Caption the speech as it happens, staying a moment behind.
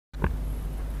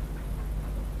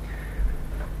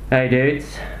Hey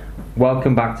dudes,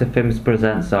 welcome back to Fims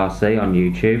Presents RC on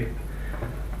YouTube.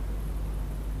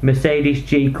 Mercedes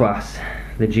G-Class,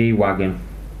 the G-Wagon.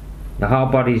 The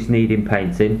hard body's needing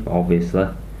painting, obviously.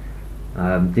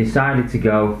 Decided to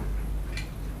go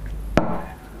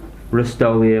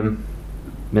Rust-Oleum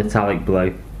metallic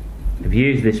blue. I've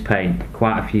used this paint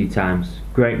quite a few times.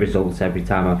 Great results every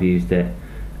time I've used it.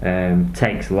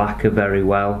 Takes lacquer very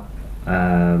well.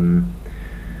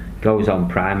 Goes on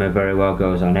primer very well,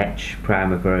 goes on etch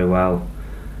primer very well.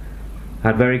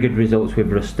 Had very good results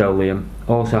with Rust-Oleum.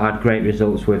 Also had great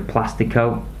results with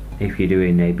Plastico, if you're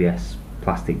doing ABS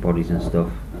plastic bodies and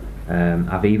stuff.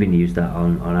 I've even used that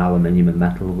on aluminium and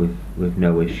metal with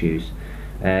no issues.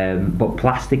 But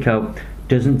Plastico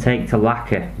doesn't take to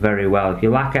lacquer very well. If you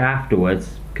lacquer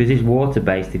afterwards, because it's water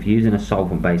based, if you're using a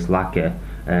solvent based lacquer,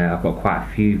 I've got quite a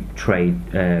few trade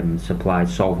supplied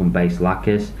solvent based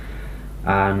lacquers,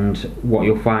 and what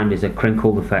you'll find is a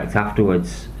crinkled effect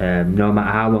afterwards. No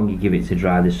matter how long you give it to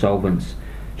dry, the solvents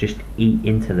just eat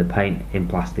into the paint in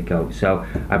Plastico. So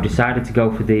I've decided to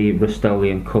go for the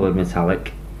Rust-Oleum coloured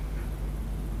metallic.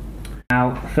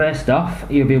 Now first off,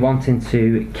 you'll be wanting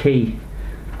to key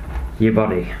your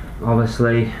body.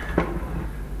 Obviously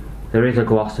there is a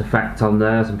gloss effect on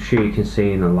there, as I'm sure you can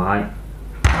see in the light.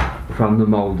 From the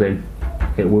moulding,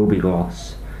 it will be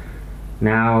gloss.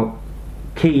 Now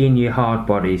keying your hard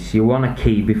bodies, you want to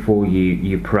key before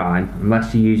you prime,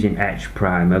 unless you're using etch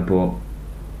primer, but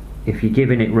if you're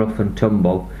giving it rough and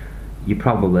tumble, you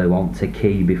probably want to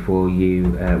key before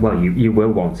you, you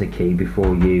will want to key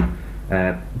before you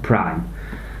prime.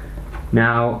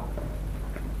 Now,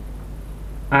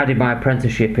 I did my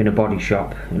apprenticeship in a body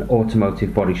shop, an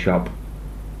automotive body shop,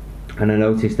 and I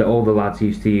noticed that all the lads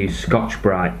used to use Scotch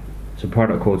Brite. It's a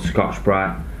product called Scotch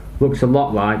Brite. Looks a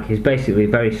lot like, is basically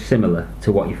very similar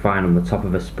to what you find on the top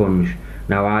of a sponge.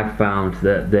 Now I found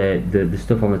that the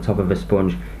stuff on the top of a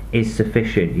sponge is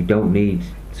sufficient. You don't need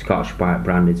Scotch Brite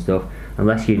branded stuff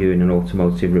unless you're doing an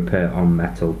automotive repair on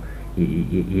metal.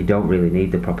 You don't really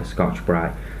need the proper Scotch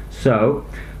Brite. So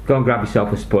go and grab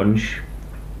yourself a sponge.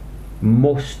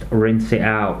 Must rinse it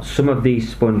out. Some of these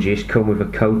sponges come with a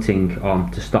coating on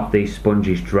to stop these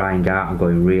sponges drying out and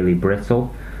going really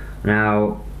brittle.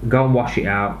 Now go and wash it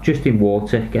out just in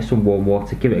water, get some warm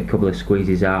water, give it a couple of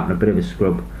squeezes out and a bit of a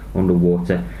scrub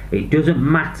underwater. It doesn't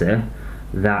matter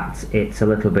that it's a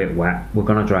little bit wet, we're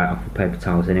going to dry it off with paper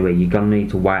towels anyway. You're going to need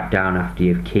to wipe down after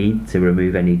you've keyed to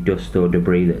remove any dust or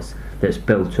debris that's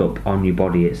built up on your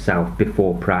body itself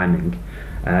before priming.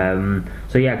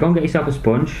 So yeah, go and get yourself a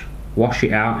sponge, wash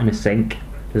it out in a sink,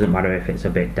 doesn't matter if it's a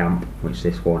bit damp, which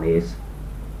this one is,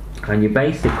 and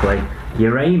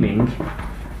you're aiming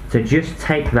to just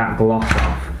take that gloss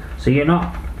off. So you're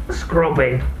not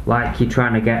scrubbing like you're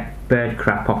trying to get bird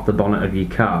crap off the bonnet of your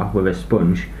car with a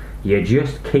sponge. You're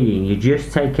just keying, you're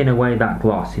just taking away that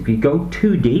gloss. If you go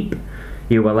too deep,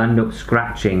 you will end up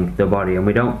scratching the body, and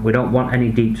we don't want any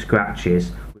deep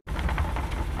scratches.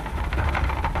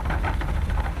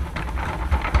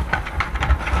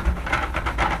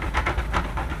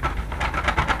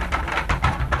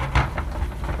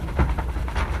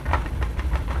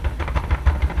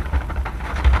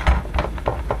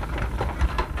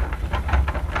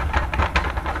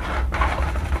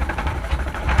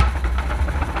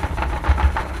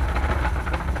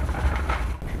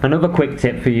 Another quick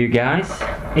tip for you guys,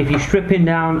 if you're stripping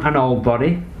down an old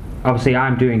body, obviously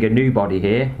I'm doing a new body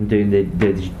here, I'm doing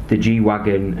the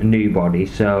G-Wagon new body,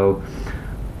 so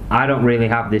I don't really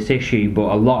have this issue,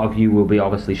 but a lot of you will be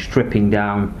obviously stripping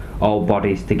down old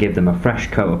bodies to give them a fresh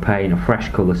coat of paint, a fresh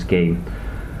colour scheme.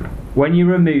 When you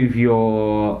remove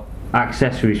your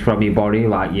accessories from your body,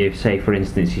 like you say for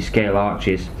instance your scale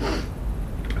arches,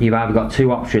 you've either got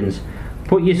two options.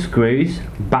 Put your screws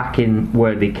back in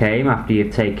where they came after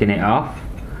you've taken it off,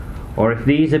 or if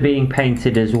these are being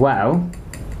painted as well,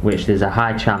 which there's a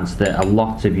high chance that a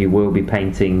lot of you will be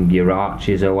painting your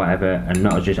arches or whatever, and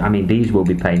not just, I mean these will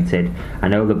be painted. I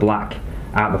know the black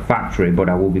out of the factory, but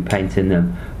I will be painting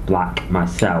them black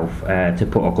myself to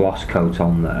put a gloss coat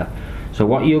on there. So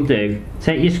what you'll do,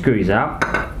 take your screws out,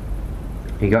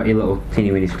 you got your little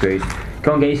teeny weeny screws,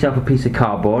 go and get yourself a piece of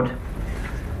cardboard.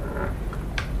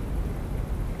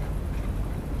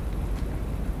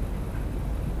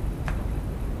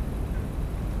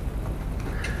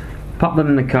 Pop them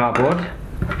in the cardboard,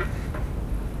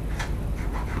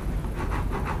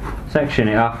 section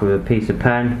it off with a piece of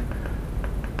pen,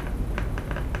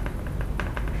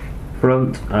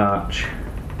 front arch,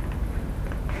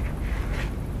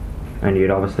 and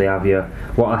you'd obviously have your,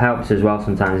 what helps as well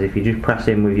sometimes, if you just press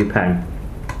in with your pen,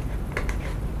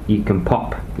 you can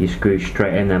pop your screws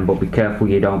straight in then, but be careful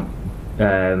you don't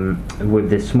with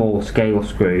the small scale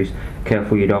screws,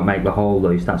 careful you don't make the hole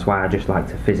loose. That's why I just like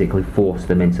to physically force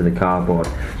them into the cardboard.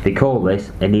 They call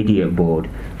this an idiot board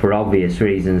for obvious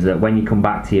reasons, that when you come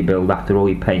back to your build after all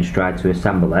your paint's dried to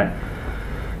assemble it,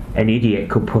 an idiot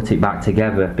could put it back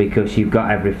together because you've got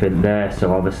everything there.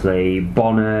 So obviously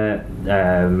bonnet,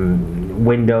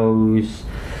 windows,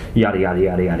 yada yada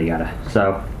yada yada yada.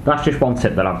 So that's just one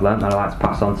tip that I've learned that I like to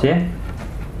pass on to you.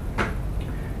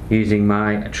 Using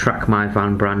my Track My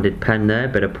Van branded pen there,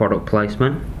 bit of product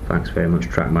placement. Thanks very much,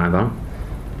 Track My Van.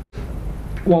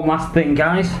 One last thing,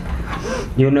 guys,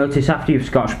 you'll notice after you've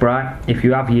Scotch-Brite, if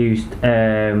you have used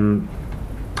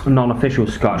non-official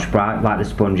Scotch-Brite like the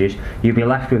sponges, you'll be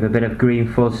left with a bit of green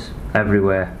fuzz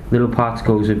everywhere, little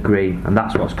particles of green, and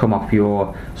that's what's come off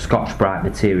your Scotch-Brite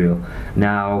material.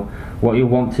 Now what you'll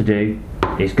want to do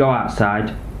is go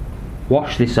outside,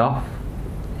 wash this off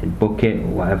in a bucket or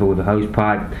whatever with a hose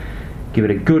pipe, give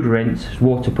it a good rinse. It's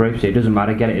waterproof so it doesn't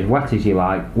matter, get it as wet as you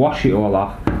like, wash it all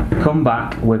off, come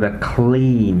back with a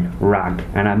clean rag,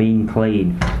 and I mean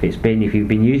clean. If you've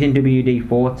been using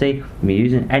WD-40, if you're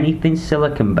using anything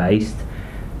silicone based,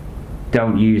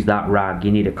 don't use that rag.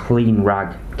 You need a clean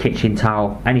rag, kitchen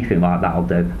towel, anything like that will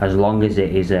do, as long as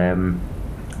it is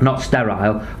not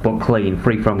sterile but clean,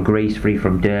 free from grease, free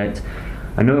from dirt.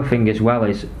 Another thing as well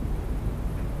is,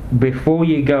 before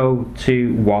you go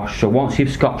to wash, so once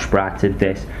you've Scotch-Brited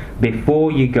this, before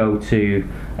you go to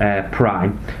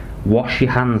prime, wash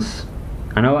your hands.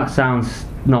 I know that sounds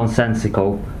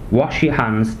nonsensical. Wash your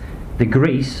hands. The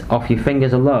grease off your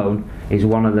fingers alone is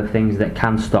one of the things that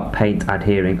can stop paint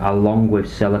adhering, along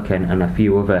with silicone and a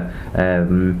few other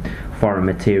foreign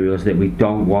materials that we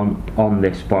don't want on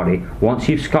this body. Once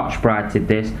you've Scotch-Brited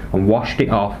this and washed it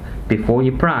off, before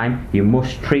you prime, you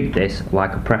must treat this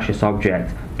like a precious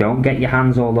object. Don't get your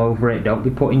hands all over it, don't be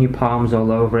putting your palms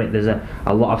all over it. There's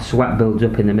a lot of sweat builds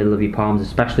up in the middle of your palms,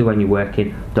 especially when you're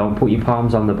working. Don't put your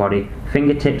palms on the body,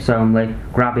 fingertips only,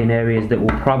 grabbing areas that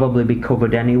will probably be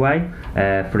covered anyway,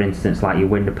 for instance like your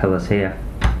window pillars here,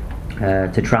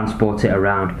 to transport it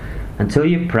around. Until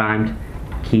you've primed,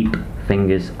 keep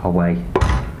fingers away.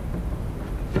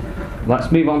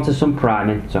 Let's move on to some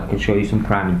priming so I can show you some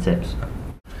priming tips.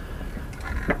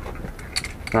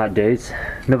 Right dudes,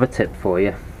 another tip for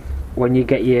you. When you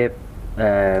get your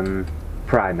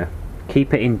primer,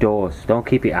 keep it indoors, don't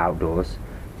keep it outdoors.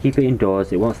 Keep it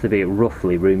indoors. It wants to be at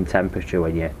roughly room temperature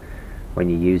when you're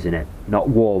using it. Not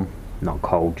warm, not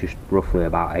cold, just roughly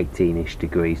about 18ish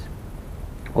degrees.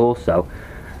 Also,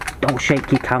 don't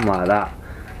shake your can like that.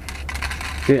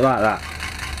 Do it like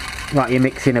that, like you're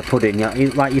mixing a pudding,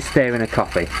 like you're stirring a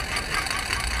coffee.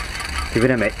 Give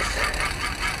it a mix.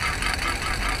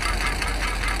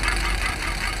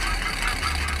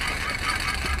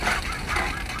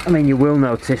 I mean, you will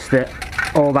notice that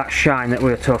all that shine that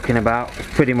we were talking about is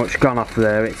pretty much gone off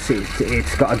there.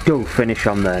 It's got a dull finish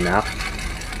on there now.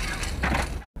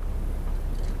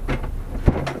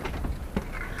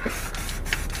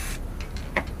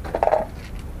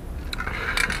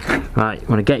 Right, you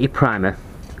want to get your primer,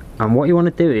 and what you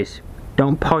want to do is,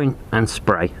 don't point and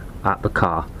spray at the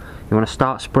car. You want to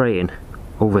start spraying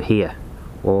over here,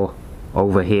 or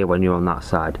over here when you're on that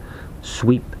side.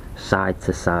 Sweep side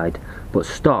to side, but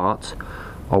start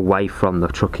away from the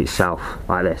truck itself,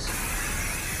 like this.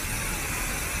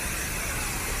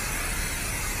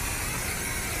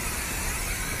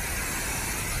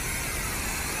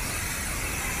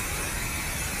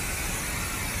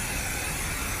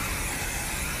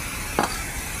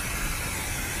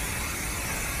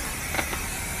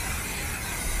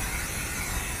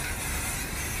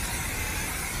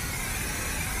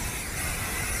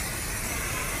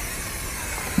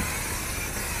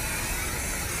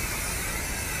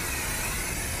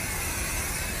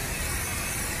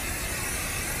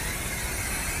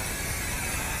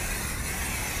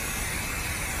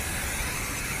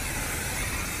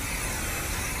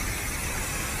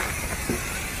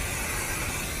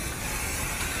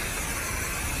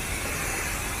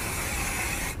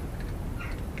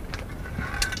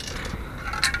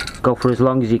 Go for as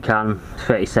long as you can,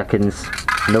 30 seconds,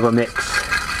 another mix.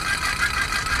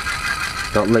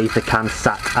 Don't leave the can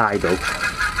sat idle.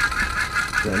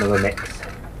 Do another mix.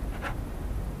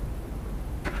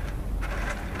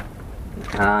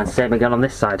 And same again on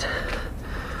this side.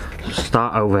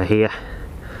 Start over here,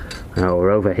 or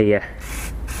over here.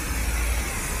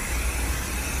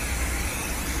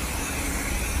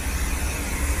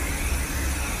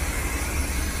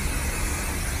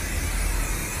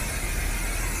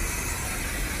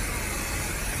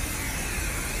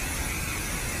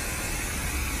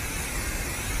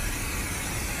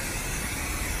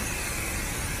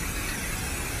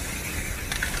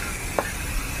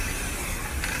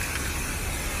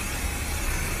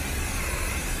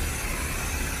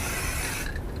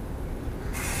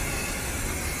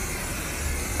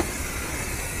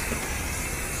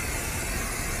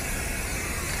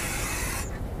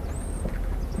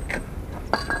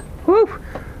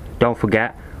 don't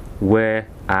forget, wear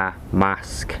a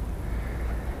mask.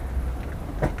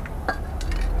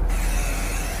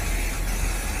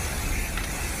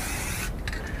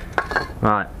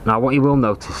 Right, now what you will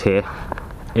notice here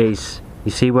is,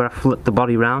 you see where I flipped the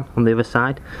body round on the other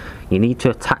side? You need to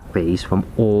attack these from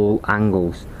all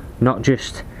angles, not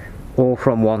just all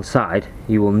from one side.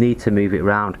 You will need to move it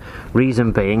round.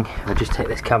 Reason being, I'll just take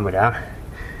this camera down,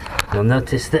 you'll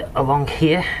notice that along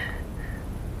here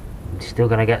you're still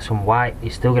going to get some white, you're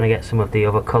still going to get some of the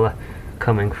other colour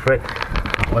coming through.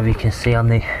 Whatever you can see on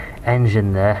the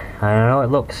engine there, I know it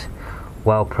looks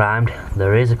well primed.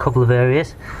 There is a couple of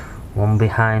areas, one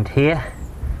behind here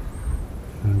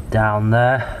and down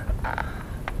there,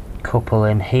 couple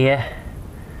in here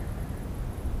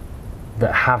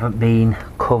that haven't been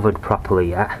covered properly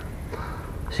yet,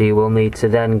 so you will need to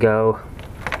then go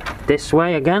this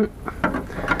way again.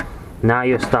 Now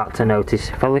you'll start to notice,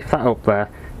 if I lift that up there,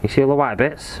 you see all the white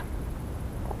bits?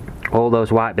 All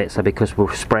those white bits are because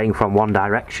we're spraying from one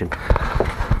direction,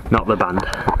 not the band,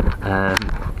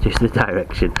 just the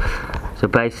direction. So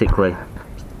basically,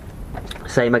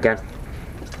 same again.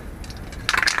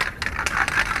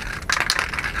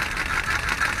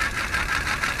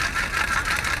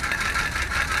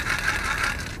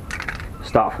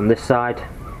 Start from this side.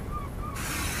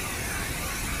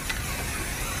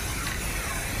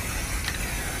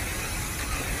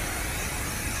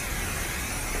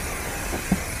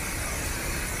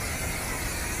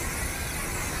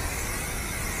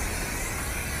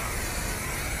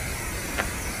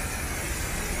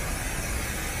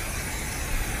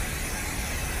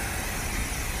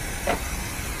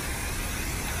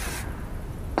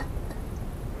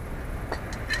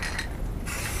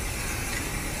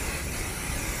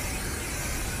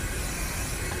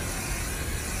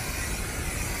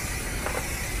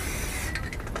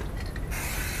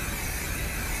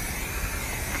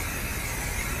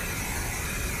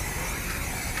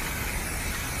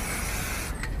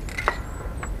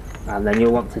 And then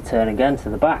you'll want to turn again to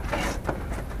the back.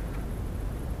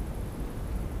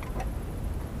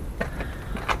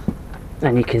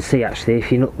 And you can see actually,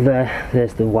 if you look there,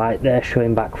 there's the white there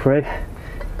showing back through.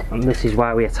 And this is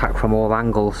why we attack from all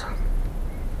angles.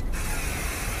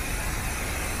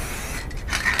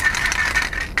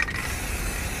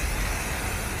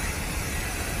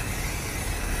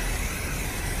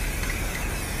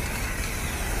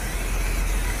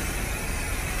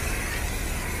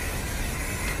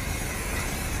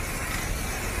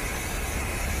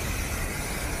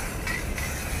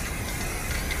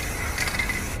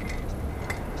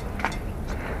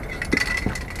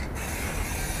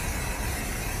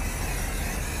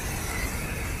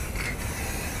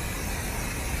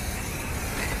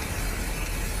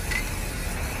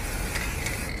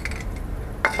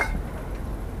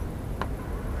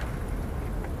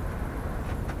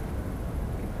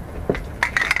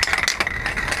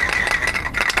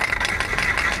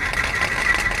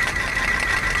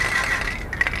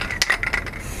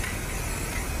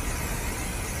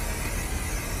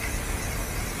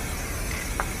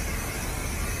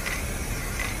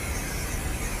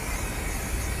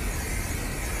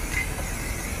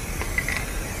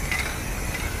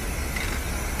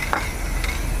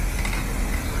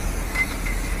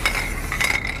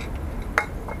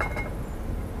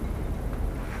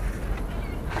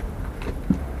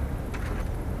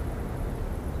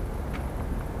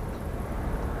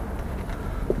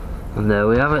 And there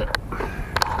we have it,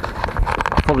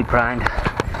 fully primed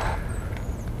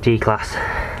G-Class,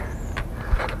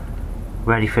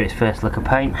 ready for its first lick of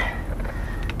paint.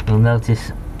 You'll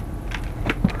notice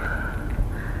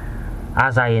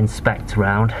as I inspect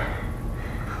round,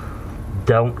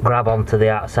 don't grab onto the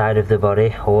outside of the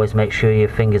body, always make sure your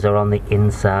fingers are on the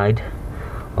inside.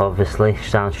 Obviously,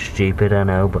 sounds stupid, I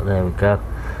know, but there we go.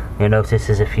 You'll notice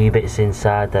there's a few bits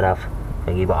inside that I've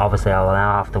thingy, but obviously I'll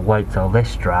now have to wait till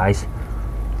this dries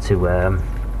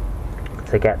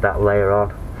to get that layer on.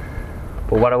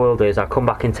 But what I will do is I'll come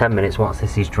back in 10 minutes once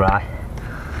this is dry.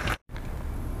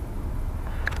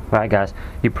 Right guys,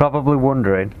 you're probably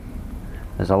wondering,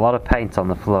 there's a lot of paint on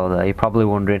the floor there, you're probably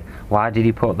wondering why did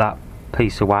he put that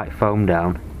piece of white foam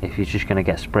down if he's just going to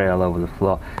get spray all over the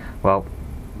floor. Well,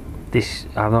 this,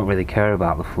 I don't really care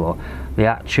about the floor. The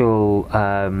actual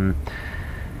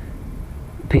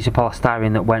piece of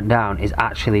polystyrene that went down is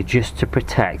actually just to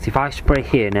protect. If I spray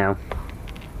here now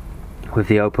with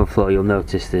the open floor, you'll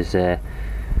notice there's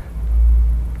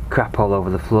crap all over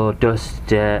the floor, dust,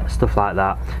 stuff like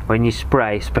that. When you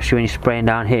spray, especially when you're spraying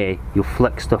down here, you'll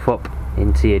flick stuff up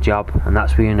into your job, and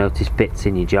that's where you notice bits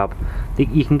in your job.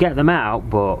 You can get them out,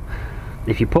 but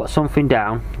if you put something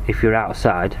down, if you're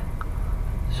outside,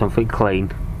 something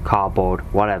clean, cardboard,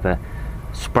 whatever,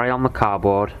 spray on the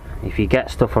cardboard. If you get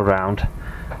stuff around,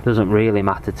 doesn't really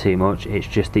matter too much, it's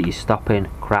just that you're stopping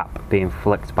crap being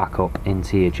flicked back up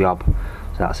into your job.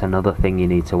 So that's another thing you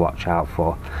need to watch out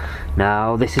for.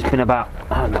 Now this has been about,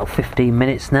 I don't know, 15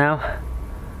 minutes now,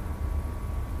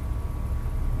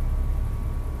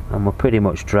 and we're pretty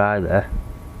much dry there.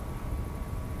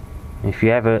 If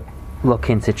you're ever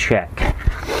looking to check,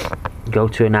 go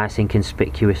to a nice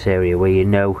inconspicuous area where you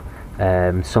know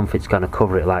something's going to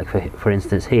cover it. Like for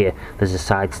instance here, there's a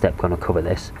side step going to cover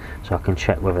this, so I can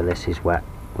check whether this is wet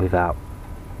without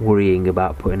worrying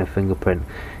about putting a fingerprint.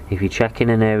 If you're checking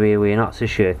an area where you're not so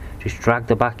sure, just drag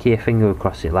the back of your finger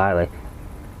across it lightly.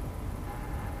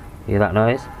 Hear that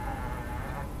noise?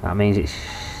 That means it's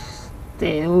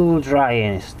still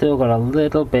drying, it's still got a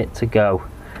little bit to go.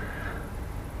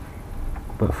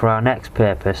 But for our next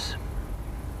purpose,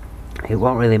 it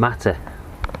won't really matter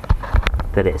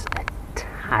that it's a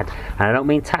tad, and I don't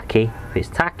mean tacky. If it's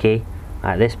tacky,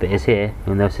 like this bit is here,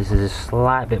 you'll notice there's a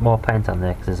slight bit more paint on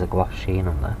there because there's a gloss sheen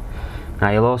on there.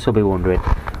 Now you'll also be wondering,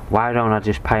 why don't I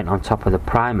just paint on top of the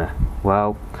primer?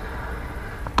 Well,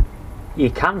 you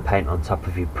can paint on top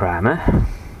of your primer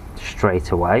straight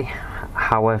away.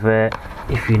 However,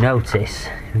 if you notice,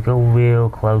 if you go real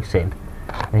close in,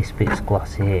 this bit's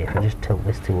glossy here. If I just tilt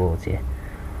this towards you,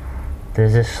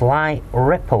 there's a slight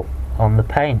ripple on the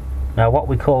paint. Now what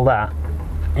we call that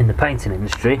in the painting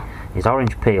industry is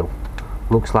orange peel.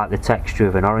 Looks like the texture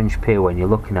of an orange peel when you're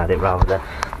looking at it, rather than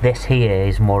this here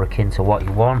is more akin to what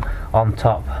you want on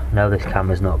top. Now this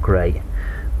camera's not great,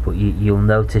 but you'll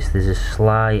notice there's a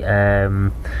slight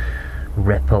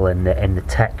ripple in the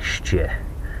texture,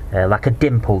 like a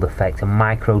dimpled effect, a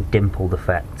micro dimpled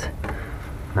effect.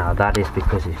 Now that is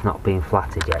because it's not being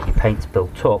flattered yet. Your paint's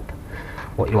built up.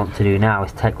 What you want to do now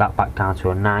is take that back down to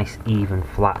a nice even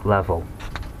flat level.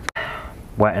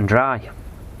 Wet and dry.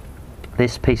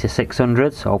 This piece of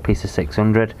 600s, old piece of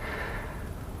 600,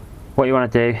 what you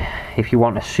want to do, if you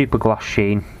want a super gloss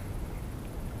sheen,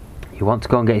 you want to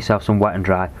go and get yourself some wet and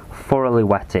dry, thoroughly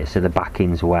wet it so the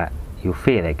backing's wet. You'll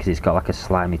feel it because it's got like a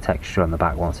slimy texture on the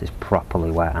back once it's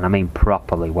properly wet, and I mean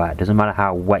properly wet. It doesn't matter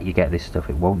how wet you get this stuff,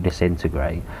 it won't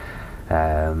disintegrate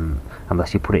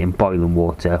unless you put it in boiling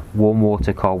water. Warm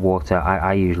water, cold water,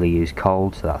 I usually use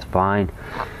cold, so that's fine.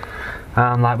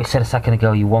 And like we said a second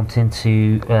ago, you're wanting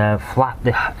to flat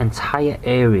the entire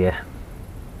area.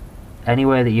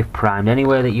 Anywhere that you've primed,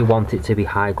 anywhere that you want it to be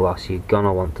high gloss, you're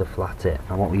gonna want to flat it.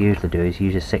 And what we usually do is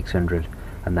use a 600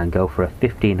 and then go for a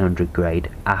 1500 grade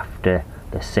after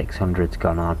the 600's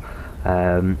gone on,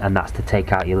 and that's to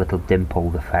take out your little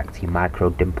dimpled effect, your micro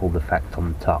dimpled effect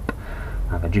on the top.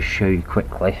 I'll just show you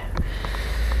quickly.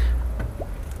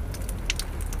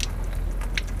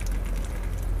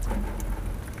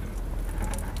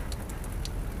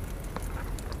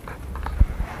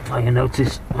 Oh, you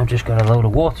notice I've just got a load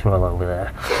of water all over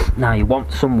there. Now you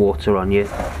want some water on your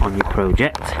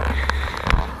project.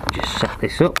 Just set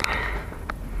this up.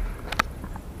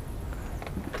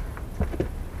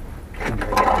 And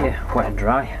get you wet and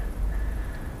dry.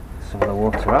 Some of the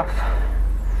water off.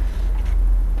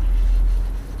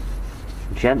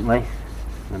 Gently,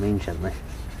 I mean gently.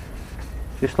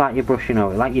 Just like you're brushing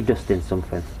over, like you're dusting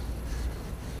something.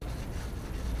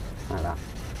 Like that.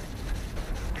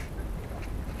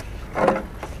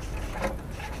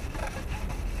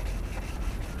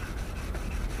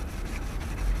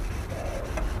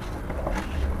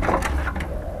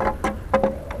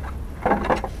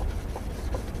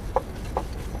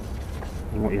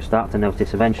 And what you'll start to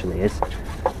notice eventually is,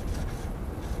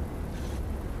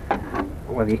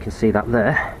 whether you can see that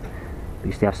there, but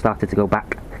you see I've started to go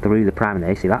back through the primer there,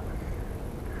 you see that?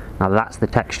 Now that's the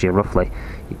texture roughly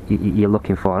you're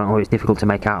looking for. I don't know, it's difficult to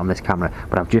make out on this camera,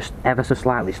 but I've just ever so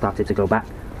slightly started to go back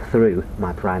through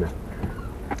my primer.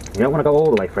 You don't want to go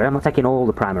all the way through. I'm not taking all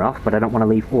the primer off, but I don't want to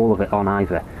leave all of it on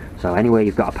either. So anywhere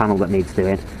you've got a panel that needs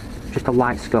doing, just a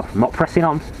light scuff. I'm not pressing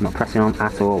on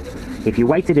at all. If you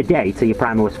waited a day till your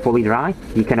primer was fully dry,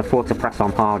 you can afford to press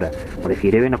on harder. But if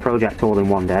you're doing a project all in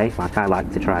one day, like I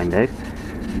like to try and do,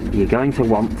 you're going to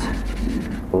want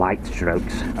light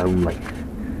strokes only.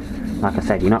 Like I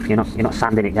said, you're not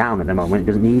sanding it down at the moment. It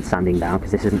doesn't need sanding down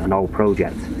because this isn't an old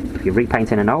project. If you're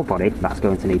repainting an old body, that's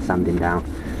going to need sanding down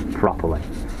properly.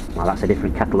 Well, that's a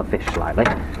different kettle of fish slightly.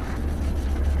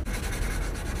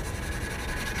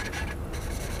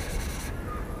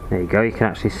 There you go, you can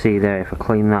actually see there, if I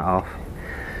clean that off,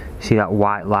 you see that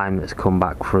white line that's come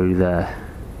back through there.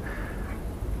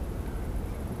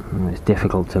 It's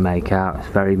difficult to make out, it's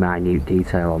very minute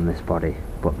detail on this body,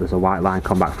 but there's a white line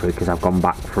come back through because I've gone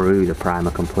back through the primer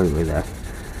completely there.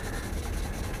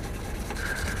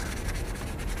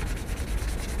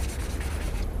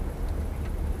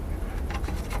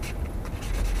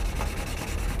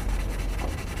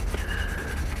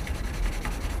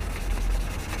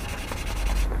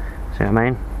 See what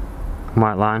I mean?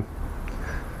 White line.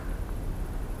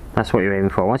 That's what you're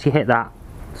aiming for. Once you hit that,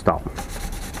 stop.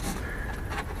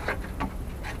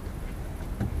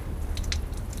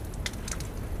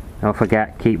 Don't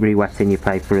forget, keep re-wetting your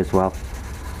paper as well.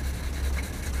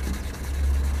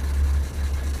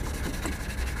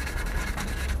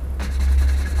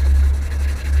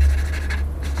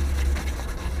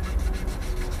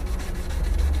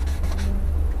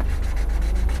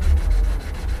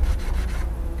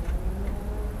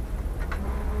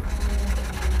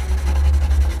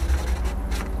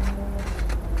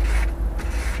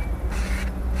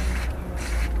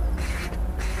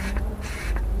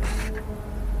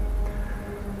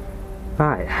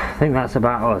 Right, I think that's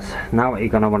about us. Now what you're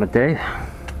going to want to do,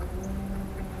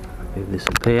 move this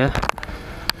up here,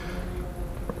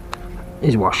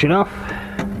 is wash it off.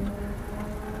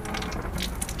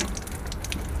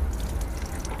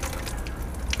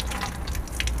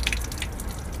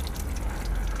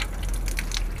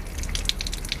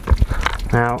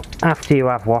 Now, after you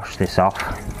have washed this off,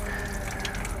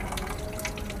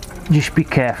 just be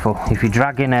careful. If you're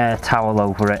dragging a towel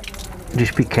over it,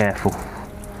 just be careful.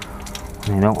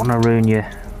 You don't want to ruin your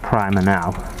primer now.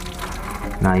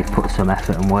 Now you've put some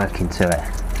effort and work into it.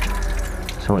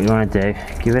 So what you want to do,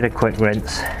 give it a quick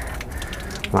rinse,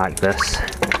 like this.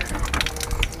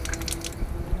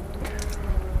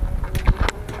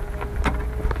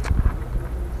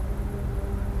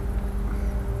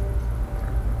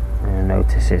 And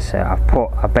notice it's,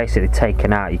 I've basically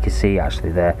taken out, you can see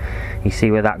actually there, you see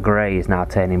where that grey is now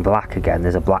turning black again,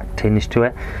 there's a black tinge to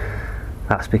it.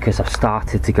 That's because I've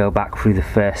started to go back through the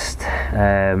first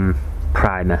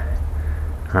primer,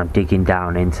 and I'm digging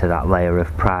down into that layer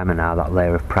of primer now, that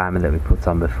layer of primer that we put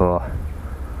on before.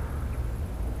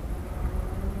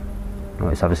 Well,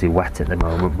 it's obviously wet at the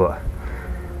moment, but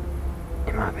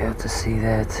you might be able to see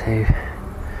there too.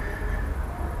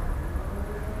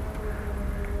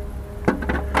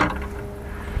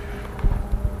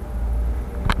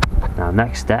 Now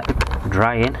next step,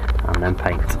 drying and then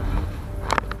paint.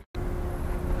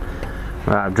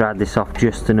 Right, I've dried this off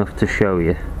just enough to show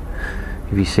you.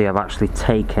 If you see, I've actually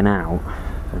taken out,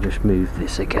 I'll just move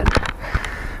this again,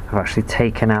 I've actually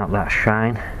taken out that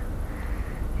shine.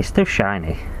 It's still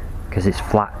shiny because it's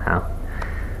flat now.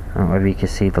 I don't know if you can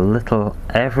see the little,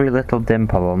 every little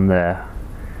dimple on there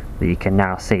that you can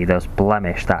now see, those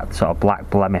blemish, that sort of black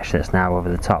blemish that's now over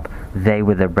the top, they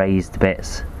were the raised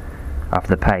bits of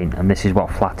the paint, and this is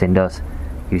what flatting does,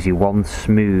 gives you one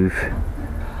smooth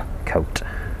coat.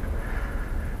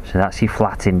 So that's your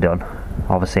flatting done.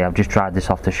 Obviously I've just dried this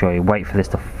off to show you. Wait for this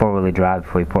to thoroughly dry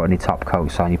before you put any top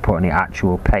coats on. You put any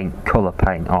actual paint, colour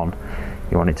paint on.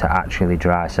 You want it to actually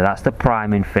dry. So that's the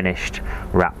priming finished,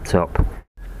 wrapped up.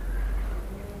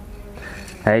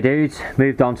 Hey dudes,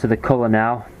 moved on to the colour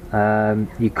now.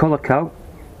 Your colour coat,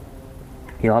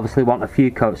 you'll obviously want a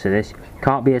few coats of this.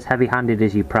 Can't be as heavy handed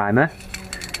as your primer.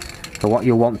 But what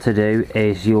you'll want to do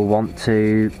is you'll want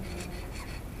to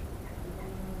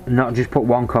not just put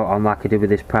one coat on like I did with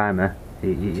this primer.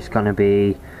 It's going to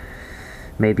be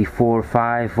maybe 4 or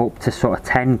 5 up to sort of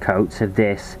 10 coats of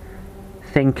this.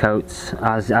 Thin coats,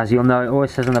 as you'll know, it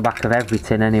always says on the back of every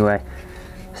tin anyway,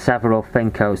 several thin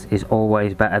coats is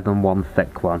always better than one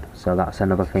thick one. So that's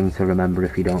another thing to remember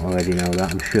if you don't already know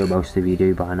that. I'm sure most of you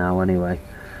do by now anyway.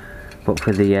 But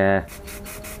for the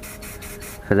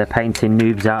painting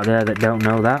noobs out there that don't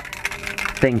know that,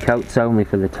 thin coats only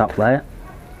for the top layer.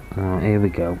 Alright, here we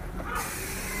go.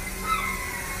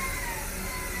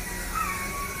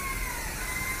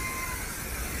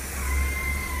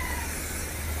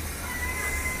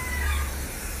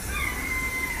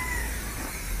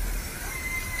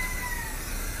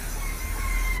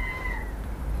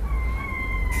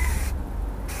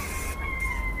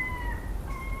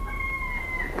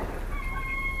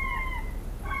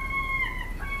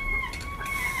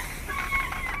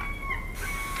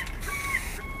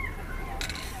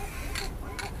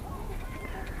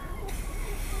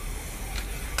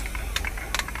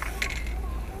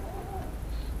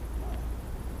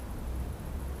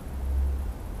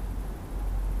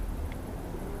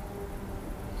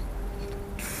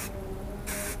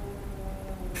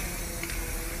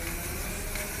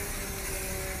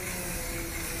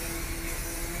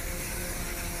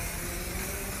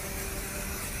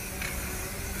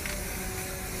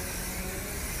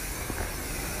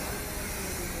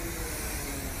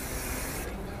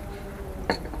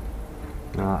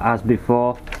 As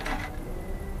before,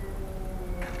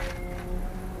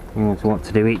 you want to what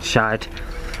to do each side.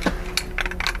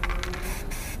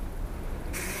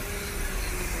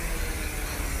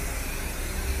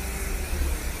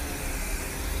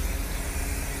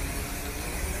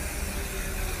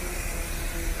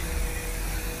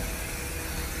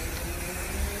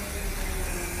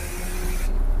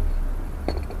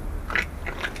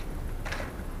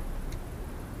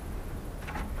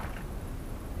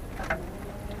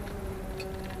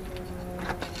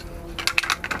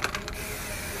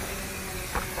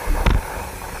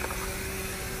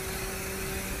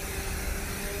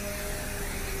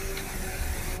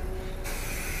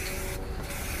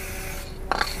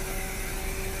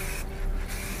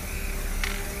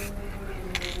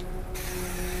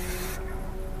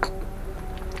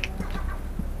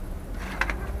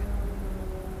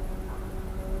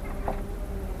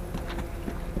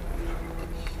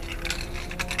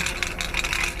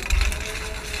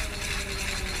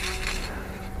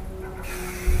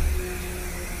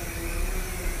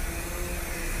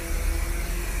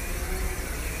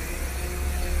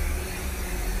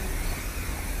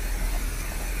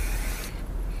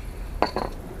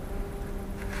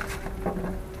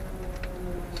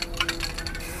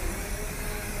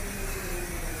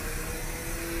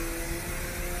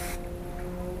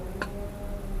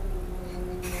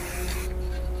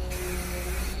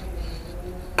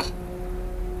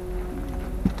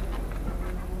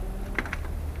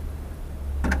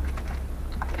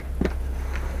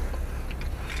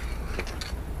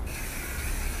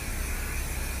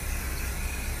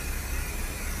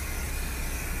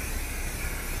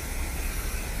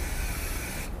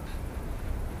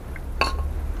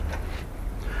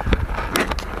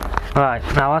 Right,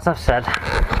 now as I've said,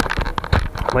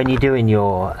 when you're doing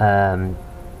your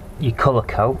colour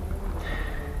coat,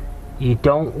 you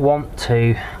don't want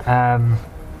to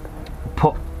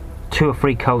put 2 or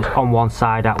 3 coats on one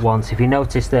side at once. If you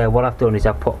notice there, what I've done is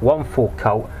I've put 1 full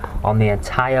coat on the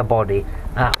entire body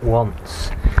at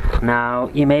once. Now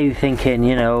you may be thinking,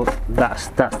 you know, that's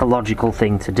the logical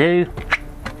thing to do,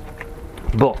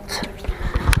 but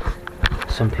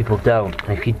some people don't.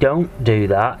 And if you don't do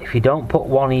that, if you don't put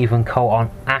 1 even coat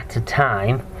on at a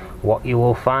time, what you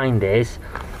will find is,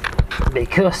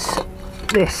 because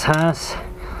this has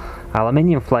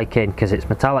aluminium flake in, because it's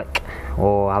metallic,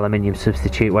 or aluminium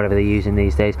substitute, whatever they're using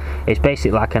these days, it's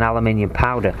basically like an aluminium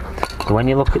powder. So when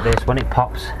you look at this, when it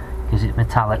pops, because it's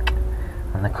metallic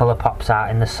and the colour pops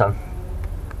out in the sun,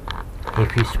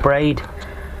 if you sprayed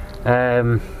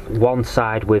one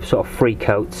side with sort of 3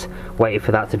 coats, waited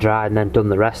for that to dry and then done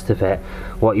the rest of it,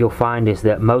 what you'll find is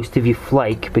that most of your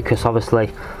flake, because obviously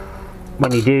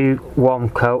when you do 1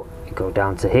 coat, you go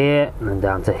down to here and then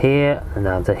down to here and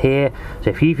down to here. So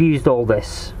if you've used all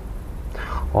this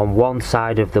on one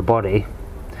side of the body,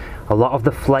 a lot of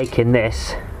the flake in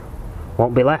this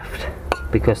won't be left,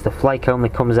 because the flake only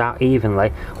comes out evenly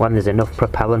when there's enough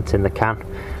propellant in the can.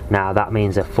 Now that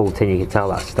means a full tin, you can tell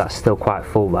that's still quite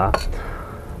full, that.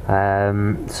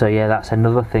 So yeah, that's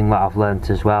another thing that I've learnt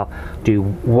as well. Do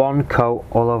 1 coat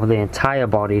all over the entire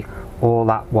body all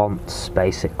at once,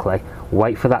 basically.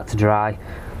 Wait for that to dry.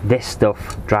 This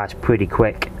stuff dries pretty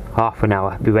quick, half an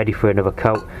hour, be ready for another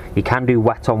coat. You can do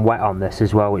wet on this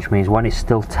as well, which means when it's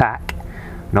still tack,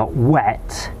 not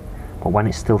wet, but when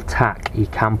it's still tack, you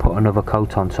can put another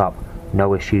coat on top,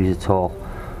 no issues at all.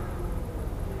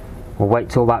 We'll wait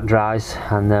till that dries,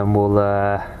 and then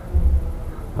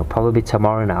it'll probably be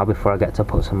tomorrow now before I get to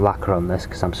put some lacquer on this,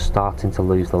 because I'm starting to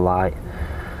lose the light.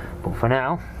 But for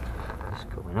now, it's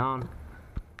going on.